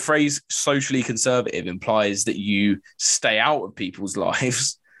anything, the phrase socially conservative implies that you stay out of people's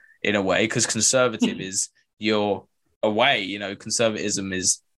lives. in a way, because conservative is you're away, you know, conservatism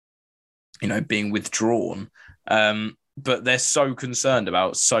is, you know, being withdrawn. But they're so concerned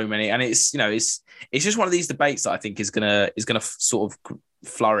about so many, and it's, you know, it's just one of these debates that I think is gonna sort of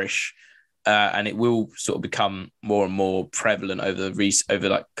flourish, and it will sort of become more and more prevalent over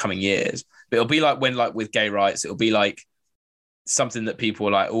like coming years. But it'll be like when, like with gay rights, it'll be like something that people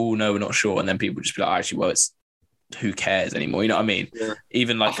are like, oh no, we're not sure, and then people just be like, actually, well, it's, who cares anymore? You know what I mean? Yeah.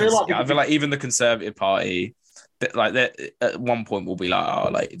 Even like I feel like even the Conservative Party, like that at one point will be like, oh,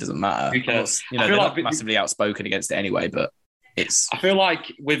 like it doesn't matter. Not, you know, they're like not massively outspoken against it anyway, but it's. I feel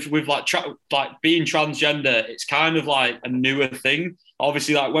like with like being transgender, it's kind of like a newer thing.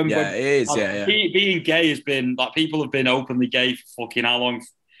 Obviously, like when it is, like, being gay has been like, people have been openly gay for fucking how long?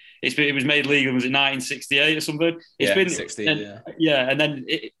 It was made legal, was it 1968 or something? It's been 60, and then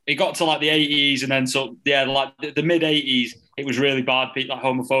it got to like the 80s, and then like the mid 80s, it was really bad, like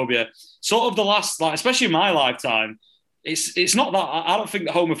homophobia. Sort of the last, like especially in my lifetime, it's not that, I don't think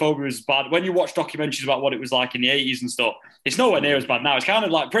that homophobia is bad. When you watch documentaries about what it was like in the 80s and stuff, it's nowhere near as bad now. It's kind of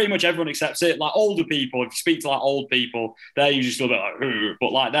like pretty much everyone accepts it. Like older people, if you speak to like old people, they're usually still a bit like,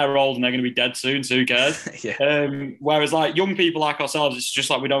 but like they're old and they're going to be dead soon, so who cares? Whereas like young people like ourselves, it's just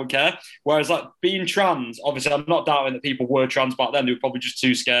like we don't care. Whereas like being trans, obviously I'm not doubting that people were trans back then. They were probably just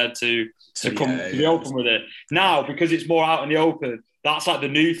too scared to be open with it. Now, because it's more out in the open, that's like the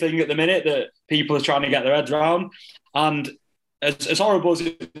new thing at the minute that people are trying to get their heads around. And as horrible as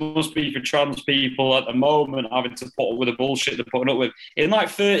it must be for trans people at the moment, having to put up with the bullshit they're putting up with, in like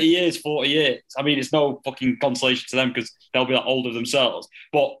 30 years, 40 years, I mean, it's no fucking consolation to them because they'll be like older themselves.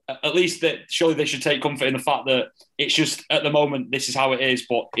 But at least surely they should take comfort in the fact that it's just at the moment, this is how it is.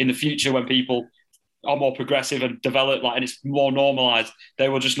 But in the future, when people are more progressive and develop, like, and it's more normalized, they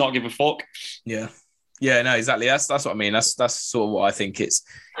will just not give a fuck. Yeah. Yeah, no, exactly. That's what I mean. That's sort of what I think. It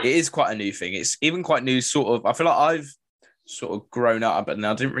is quite a new thing. It's even quite new, sort of. I feel like I've sort of grown up, but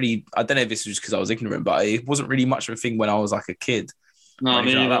I don't know if this was just because I was ignorant, but it wasn't really much of a thing when I was like a kid. No, I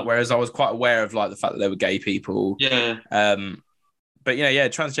mean, like that. Whereas I was quite aware of like the fact that there were gay people. Yeah. But you know, yeah,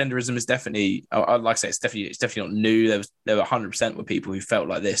 transgenderism is definitely, like I say, it's definitely not new. There were 100% were people who felt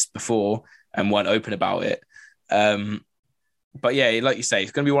like this before and weren't open about it. But yeah, like you say,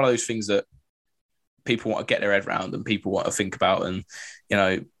 it's going to be one of those things that people want to get their head around and people want to think about, and you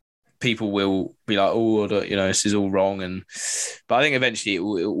know, people will be like, oh, you know, this is all wrong. But I think eventually it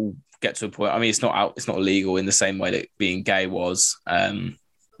will get to a point. I mean, it's not illegal in the same way that being gay was,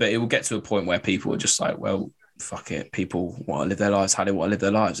 but it will get to a point where people are just like, well, fuck it. People want to live their lives how they want to live their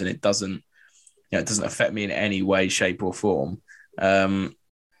lives, and it doesn't affect me in any way, shape, or form.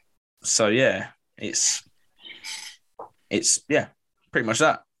 So yeah, it's pretty much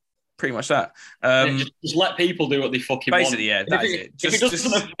that. Just let people do what they fucking basically want. Yeah, that is it.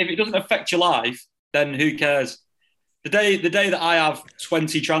 If it doesn't affect your life, then who cares? The day that I have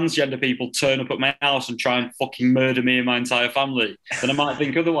 20 transgender people turn up at my house and try and fucking murder me and my entire family, then I might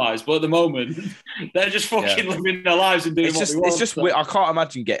think otherwise. But at the moment, they're just fucking living their lives and doing what they want. It's just weird. I can't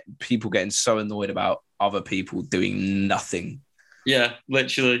imagine people getting so annoyed about other people doing nothing. Yeah,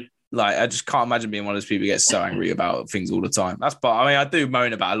 literally. Like, I just can't imagine being one of those people who gets so angry about things all the time. I mean, I do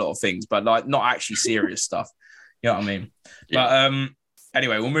moan about a lot of things, but like not actually serious stuff. You know what I mean? Yeah. But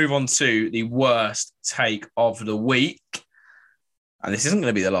anyway, we'll move on to the worst take of the week. And this isn't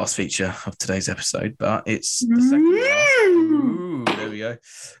going to be the last feature of today's episode, but it's the second last. Ooh, there we go.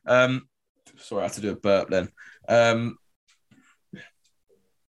 Sorry, I have to do a burp then.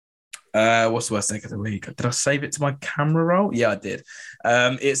 What's the worst take of the week? Did I save it to my camera roll? Yeah, I did.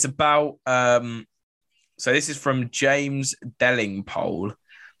 It's about so this is from James Dellingpole.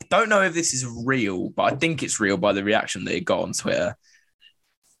 I don't know if this is real, but I think it's real by the reaction that it got on Twitter.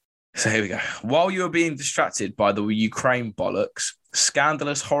 So here we go. While you are being distracted by the Ukraine bollocks,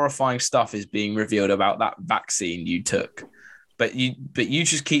 scandalous, horrifying stuff is being revealed about that vaccine you took. But you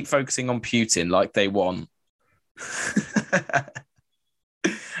just keep focusing on Putin like they want.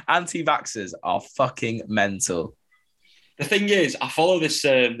 Anti-vaxxers are fucking mental. The thing is, I follow this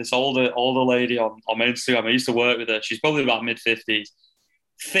older lady on Instagram. I used to work with her. She's probably about mid-50s,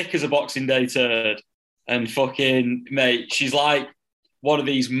 thick as a Boxing Day turd, and fucking mate, she's like one of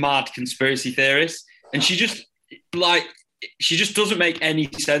these mad conspiracy theorists, and she just doesn't make any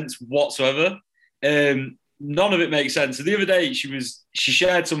sense whatsoever. None of it makes sense. So the other day, she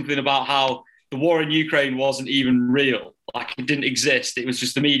shared something about how the war in Ukraine wasn't even real. Like, it didn't exist. It was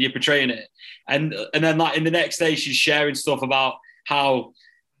just the media portraying it. And then like in the next day, she's sharing stuff about how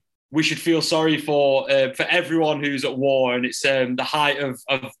we should feel sorry for everyone who's at war, and it's the height of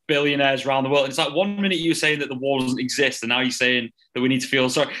billionaires around the world. And it's like 1 minute you were saying that the war doesn't exist, and now you're saying that we need to feel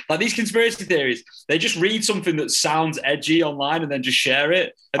sorry. Like these conspiracy theories, they just read something that sounds edgy online and then just share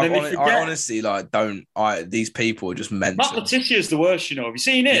it, and then they forget. I honestly these people are just mental. Matt Letitia's the worst, you know. Have you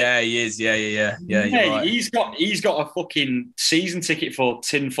seen it? Yeah, he is. Yeah. You're right. He's got a fucking season ticket for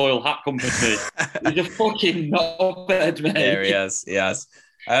Tinfoil Hat Company. He's a fucking knobhead, mate. Yeah, he has.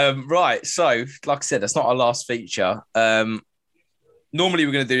 Right, so like I said, that's not our last feature. Normally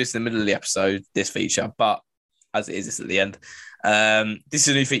we're going to do this in the middle of the episode, this feature, but as it is, it's at the end. This is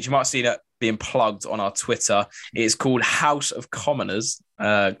a new feature. You might have seen it being plugged on our Twitter. It's called House of Commoners.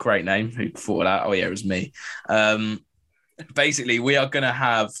 Great name. Who thought of that? Oh yeah, it was me. Basically, we are going to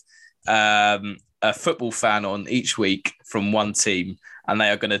have a football fan on each week from one team, and they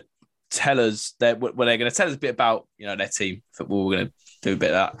are going to tell us they're going to tell us a bit about their team football. We're going to do a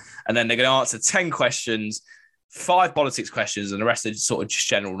bit of that, and then they're going to answer 10 questions, 5 politics questions, and the rest are sort of just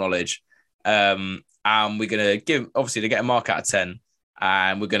general knowledge. And we're going to give, obviously, they get a mark out of 10,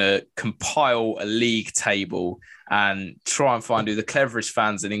 and we're going to compile a league table and try and find who the cleverest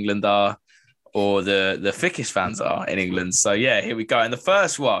fans in England are, or the thickest fans are in England. So yeah, here we go. And the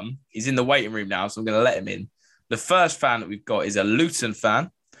first one is in the waiting room now, so I'm going to let him in. The first fan that we've got is a Luton fan,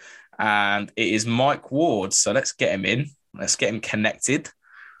 and it is Mike Ward. So let's get him in. Let's get him connected,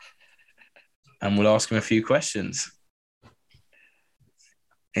 and we'll ask him a few questions.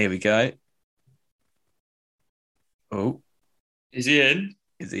 Here we go. Oh, is he in?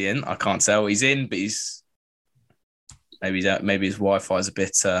 Is he in? I can't tell. He's in, but maybe his Wi-Fi is a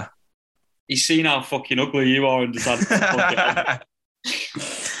bit. He's seen how fucking ugly you are and decided to fuck it.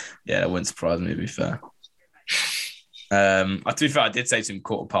 Yeah, that wouldn't surprise me, to be fair. To be fair, I did say to him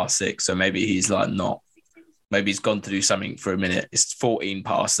 6:15, so maybe he's not. Maybe he's gone to do something for a minute. It's 14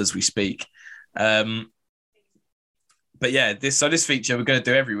 past as we speak. But yeah, this feature we're going to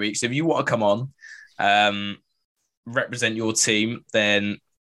do every week. So if you want to come on, represent your team, then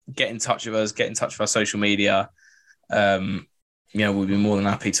get in touch with us. Get in touch with our social media. We'll be more than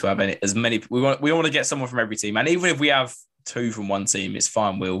happy to have as many. We want to get someone from every team, and even if we have 2 from one team, it's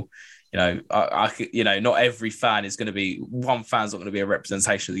fine. Not every fan is going to be, one fan's not going to be a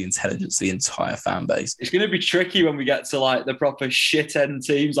representation of the intelligence of the entire fan base. It's going to be tricky when we get to the proper shit end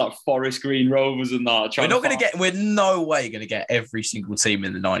teams like Forest Green Rovers and that. We're no way going to get every single team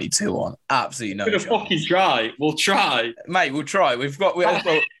in the 92 on. Absolutely no. We're going to fucking try. We'll try. Mate, we'll try.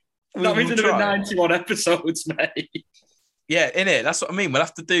 That means another 91 episodes, mate. Yeah, innit? That's what I mean. We'll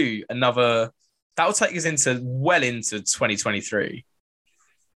have to do another. That'll take us well into 2023.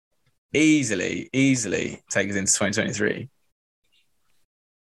 Easily take us into 2023.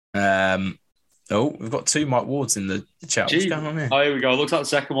 We've got 2 Mike Wards in the chat. What's going on here? Oh, here we go. Looks like the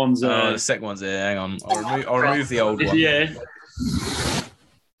second one's. The second one's here. Hang on. I'll remove the old one. Yeah.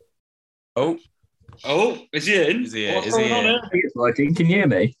 Oh, is he in? Is he in? I think it's working. Can you hear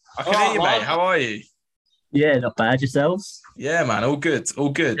me? I can hear you, mate. How are you? Yeah, not bad. Yourselves? Yeah, man. All good.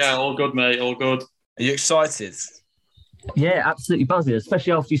 Yeah, all good, mate. All good. Are you excited? Yeah, absolutely buzzing,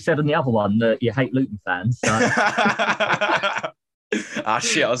 especially after you said on the other one that you hate Luton fans. So.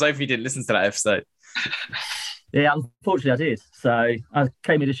 Shit. I was hoping you didn't listen to that episode. Yeah, unfortunately I did. So I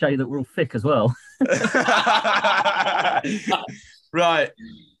came here to show you that we're all thick as well. Right.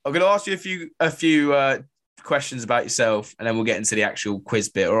 I'm going to ask you a few questions about yourself, and then we'll get into the actual quiz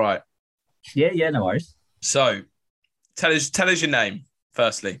bit. All right? Yeah, no worries. So tell us your name,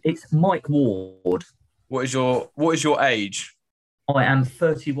 firstly. It's Mike Ward. What is your age? I am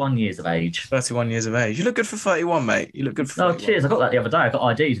 31 years of age. 31 years of age. You look good for 31, mate. You look good for 31. Oh, cheers. I got that the other day. I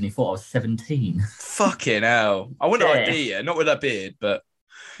got IDs and he thought I was 17. Fucking hell. I wouldn't ID you, not with a beard, but...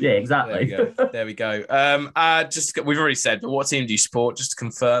 Yeah, exactly. There we go. We've already said, but what team do you support, just to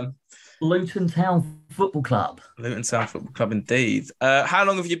confirm? Luton Town Football Club. Luton Town Football Club, indeed. How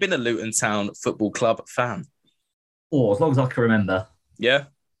long have you been a Luton Town Football Club fan? Oh, as long as I can remember. Yeah?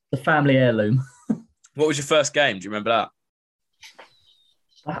 The family heirloom. What was your first game? Do you remember that?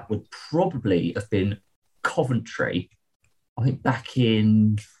 That would probably have been Coventry. I think back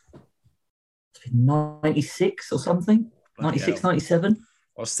in 96 or something. 96, 97.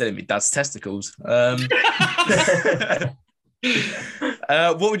 I was still in my dad's testicles. What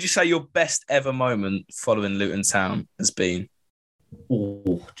would you say your best ever moment following Luton Town has been?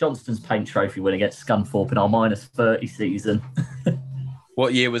 Oh, Johnston's Paint Trophy win against Scunthorpe in our -30 season.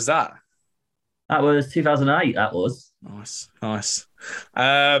 What year was that? That was 2008, that was. Nice.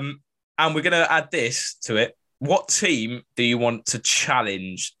 And we're going to add this to it. What team do you want to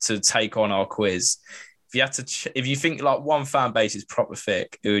challenge to take on our quiz? if you think like one fan base is proper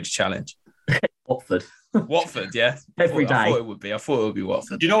thick, who would you challenge? Watford. Watford, yeah. Every day. I thought it would be. I thought it would be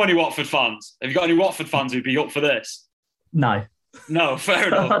Watford. Do you know any Watford fans? Have you got any Watford fans who'd be up for this? No. No, fair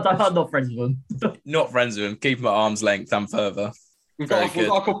enough. I'm not friends with them. Not friends with him. Keep him at arm's length and further. We've got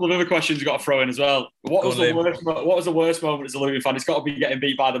a couple of other questions we've got to throw in as well. What was the worst moment as a Luton fan? It's got to be getting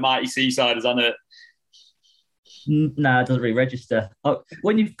beat by the mighty Seaside, hasn't it? No, it doesn't really register.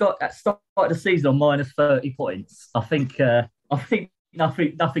 When you've got at start of the season on minus 30 points, I think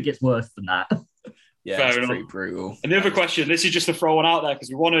nothing gets worse than that. Yeah, fair it's enough. pretty brutal. And the other question, this is just to throw one out there because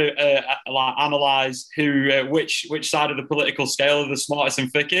we want to analyse which side of the political scale are the smartest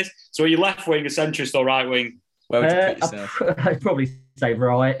and thickest. So are you left wing, a centrist, or right wing? Where would you put yourself? I'd probably say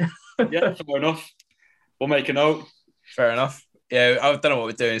right. Yeah, fair enough. We'll make a note. Fair enough. Yeah, I don't know what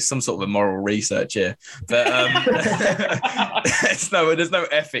we're doing. It's some sort of moral research here, but there's no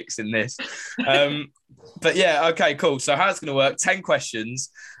ethics in this. But yeah, okay, cool. So how it's going to work? 10 questions.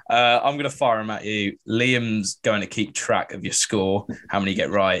 I'm going to fire them at you. Liam's going to keep track of your score, how many you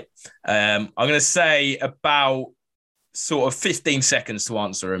get right. I'm going to say about sort of 15 seconds to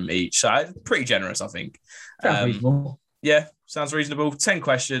answer them each. So pretty generous, I think. Sounds reasonable. Yeah, sounds reasonable. 10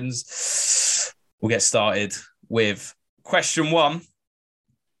 questions. We'll get started with question 1.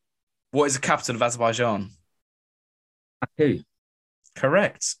 What is the capital of Azerbaijan? Baku.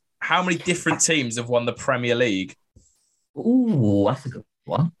 Correct. How many different teams have won the Premier League? Ooh, that's a good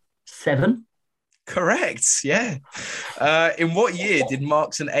one. 7. Correct, yeah. In what year did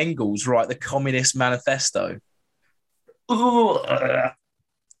Marx and Engels write the Communist Manifesto?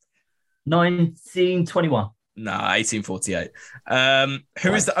 1921. No, 1848.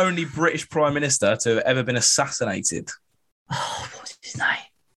 Who is the only British Prime Minister to have ever been assassinated? Oh, what's his name?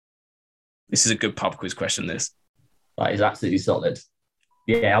 This is a good pub quiz question, this. That is absolutely solid.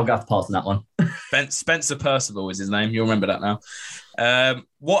 Yeah, I'll go to pass on that one. Spencer Percival is his name. You'll remember that now.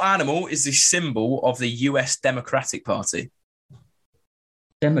 What animal is the symbol of the US Democratic Party?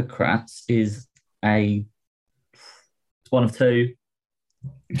 Democrats is one of two.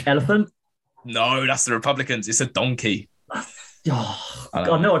 Elephant? No, that's the Republicans. It's a donkey. Oh,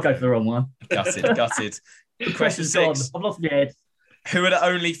 I know I'd go for the wrong one. Gutted. Question 6. I've lost my head. Who are the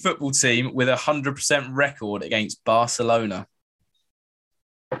only football team with a 100% record against Barcelona?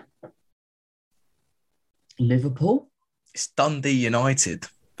 Liverpool? It's Dundee United,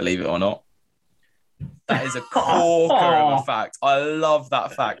 believe it or not. That is a corker of a fact. I love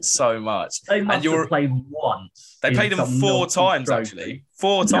that fact so much. They must have played once. They played them 4 times, actually.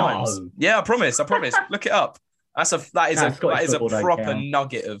 4 times. No. Yeah, I promise. Look it up. That is a proper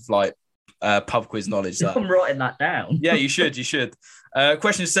nugget of like pub quiz knowledge. That. I'm writing that down. Yeah, you should.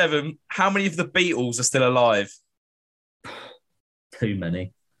 Question 7. How many of the Beatles are still alive? Too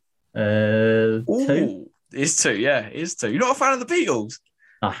many. 2? It's 2, yeah. It is 2. You're not a fan of the Beatles?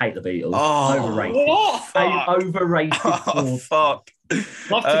 I hate the Beatles. Oh, overrated. What? Overrated. Oh, fuck.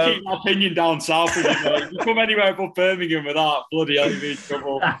 I'll have to keep my opinion down south with you, mate. You come anywhere but Birmingham with that, bloody hell, you're in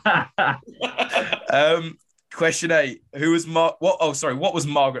trouble. Question 8. What was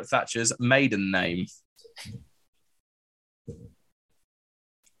Margaret Thatcher's maiden name?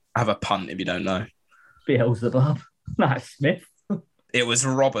 I have a punt if you don't know. Beelzebub. That's Smith. It was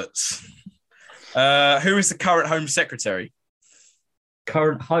Roberts. Who is the current Home Secretary?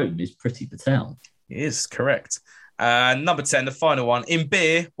 Current home is Priti Patel. It is, correct. Number 10, the final one. In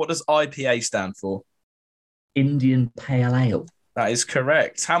beer, what does IPA stand for? Indian Pale Ale. That is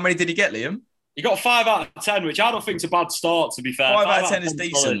correct. How many did he get, Liam? You got 5 out of 10, which I don't think is a bad start, to be fair. 5 out of 10 is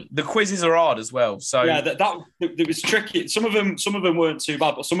decent. Solid. The quizzes are hard as well. So yeah, that was tricky. Some of them weren't too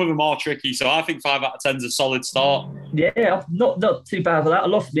bad, but some of them are tricky. So I think 5 out of 10 is a solid start. Yeah, not too bad for that. I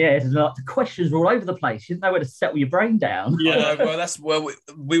lost my head, and the questions were all over the place. You didn't know where to settle your brain down. Yeah,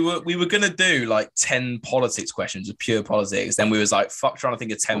 we were gonna do like 10 politics questions of pure politics. Then we was like, fuck, trying to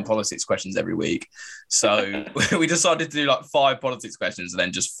think of 10 politics questions every week. So we decided to do like 5 politics questions and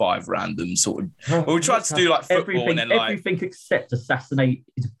then just 5 random sort of. Well, we tried to do like football and then like everything except assassinate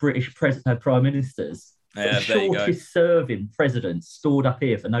his British prime ministers. Yeah, the there you go. Shortest serving president stored up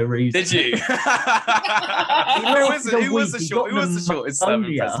here for no reason. Did you? Who was the shortest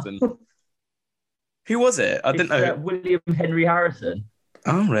serving president? Who was it? I didn't know. William Henry Harrison.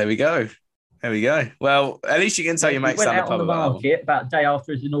 Oh, there we go. Well, at least you can tell your mate stand up on the market about a day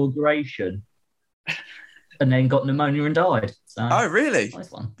after his inauguration. And then got pneumonia and died. So, oh, really? Nice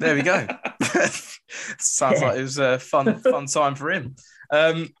one. There we go. Sounds like it was a fun time for him.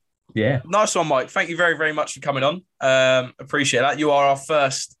 Yeah. Nice one, Mike. Thank you very, very much for coming on. Appreciate that. You are our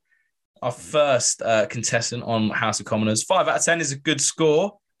first contestant on House of Commoners. 5 out of 10 is a good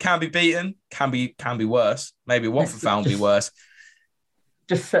score. can be beaten, can be worse. Maybe a Watford fan will be worse.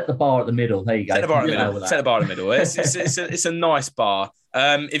 Just set the bar at the middle. There you go. Set the bar in the middle. It's a nice bar.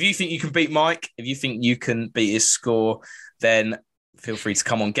 If you think you can beat Mike, if you think you can beat his score, then feel free to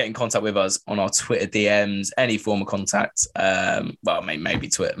come on, get in contact with us on our Twitter DMs, any form of contact. Well, maybe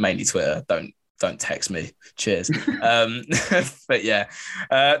Twitter, mainly Twitter. Don't text me. Cheers. But yeah,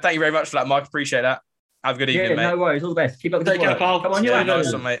 thank you very much for that, Mike. Appreciate that. Have a good evening, mate. No worries. All the best. Keep up the good work. Pal. Come on, you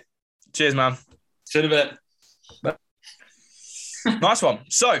nice one, mate. Cheers, man. See you in a bit. Nice one.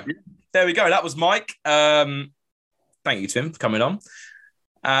 So there we go. That was Mike. Thank you, Tim, for coming on.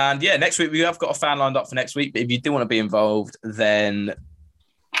 And yeah, next week we have got a fan lined up for next week. But if you do want to be involved, then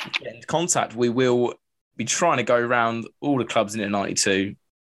get in contact. We will be trying to go around all the clubs in the 92.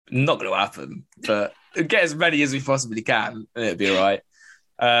 Not going to happen, but get as many as we possibly can, and it'll be all right.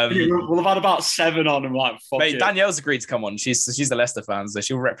 We'll have had about 7 on and like, fuck mate, it. Danielle's agreed to come on. She's the Leicester fan, so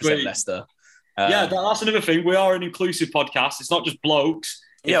she'll represent Leicester. Yeah, that's another thing. We are an inclusive podcast. It's not just blokes.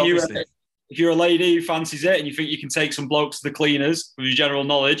 Obviously. If you're a lady who fancies it and you think you can take some blokes to the cleaners with your general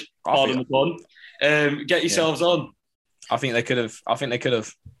knowledge, pardon the pun, get yourselves on. I think they could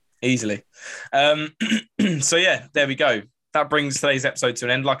have easily. So yeah, there we go. That brings today's episode to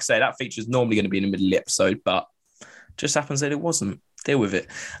an end. Like I say, that feature is normally going to be in the middle of the episode, but just happens that it wasn't. Deal with it.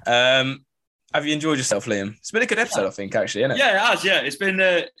 Have you enjoyed yourself, Liam? It's been a good episode, I think, actually, isn't it? Yeah, it has. Yeah,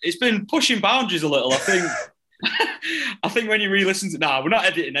 it's been pushing boundaries a little. I think. I think when you re-listen to we're not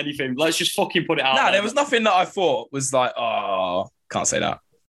editing anything. Let's just fucking put it out. There was nothing that I thought was like, oh, can't say that.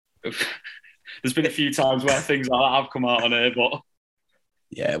 There's been a few times where things like that have come out on here, but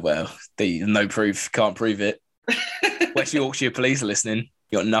yeah, well, no proof, can't prove it. West Yorkshire police are listening.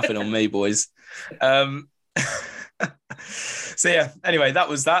 You got nothing on me, boys. So yeah, anyway, that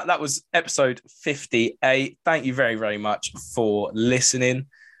was episode 58. Thank you very, very much for listening.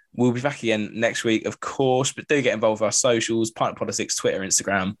 We'll be back again next week, of course, but do get involved with our socials, Pint Politics, Twitter,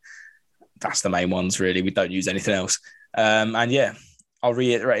 Instagram. That's the main ones, really. We don't use anything else. And yeah, I'll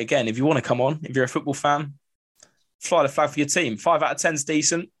reiterate again, if you want to come on, if you're a football fan, fly the flag for your team. 5 out of 10 is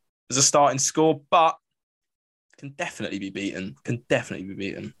decent as a starting score, but can definitely be beaten.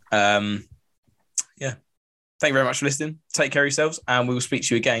 Yeah. Thank you very much for listening. Take care of yourselves, and we will speak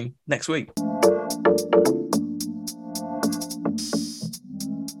to you again next week.